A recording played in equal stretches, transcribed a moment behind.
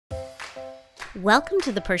Welcome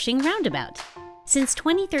to the Pershing Roundabout. Since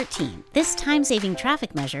 2013, this time-saving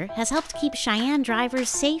traffic measure has helped keep Cheyenne drivers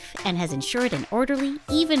safe and has ensured an orderly,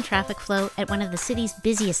 even traffic flow at one of the city's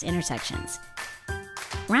busiest intersections.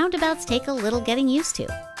 Roundabouts take a little getting used to,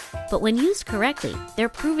 but when used correctly, they're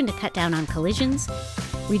proven to cut down on collisions,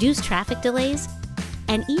 reduce traffic delays,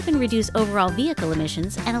 and even reduce overall vehicle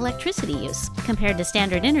emissions and electricity use compared to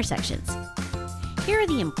standard intersections. Here are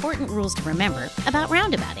the important rules to remember about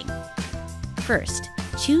roundabouting. First,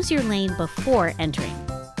 choose your lane before entering.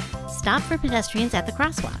 Stop for pedestrians at the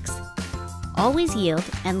crosswalks. Always yield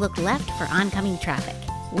and look left for oncoming traffic.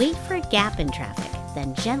 Wait for a gap in traffic,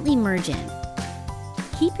 then gently merge in.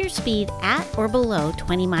 Keep your speed at or below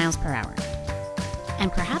 20 miles per hour.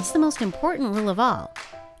 And perhaps the most important rule of all,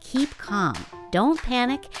 keep calm, don't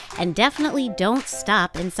panic, and definitely don't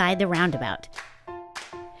stop inside the roundabout.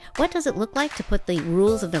 What does it look like to put the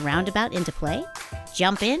rules of the roundabout into play?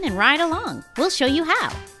 Jump in and ride along. We'll show you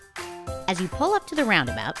how. As you pull up to the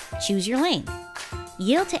roundabout, choose your lane.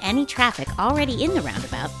 Yield to any traffic already in the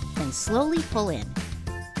roundabout, then slowly pull in.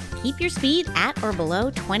 Keep your speed at or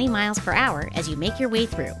below 20 miles per hour as you make your way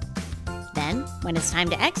through. Then, when it's time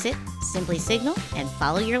to exit, simply signal and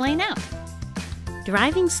follow your lane out.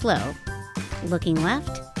 Driving slow, looking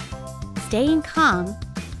left, staying calm,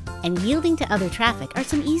 and yielding to other traffic are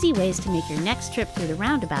some easy ways to make your next trip through the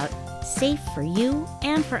roundabout safe for you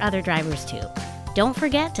and for other drivers too. Don't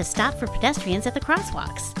forget to stop for pedestrians at the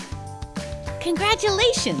crosswalks.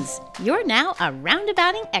 Congratulations! You're now a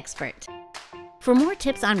roundabouting expert. For more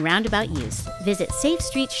tips on roundabout use, visit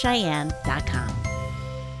safestreetcheyenne.com.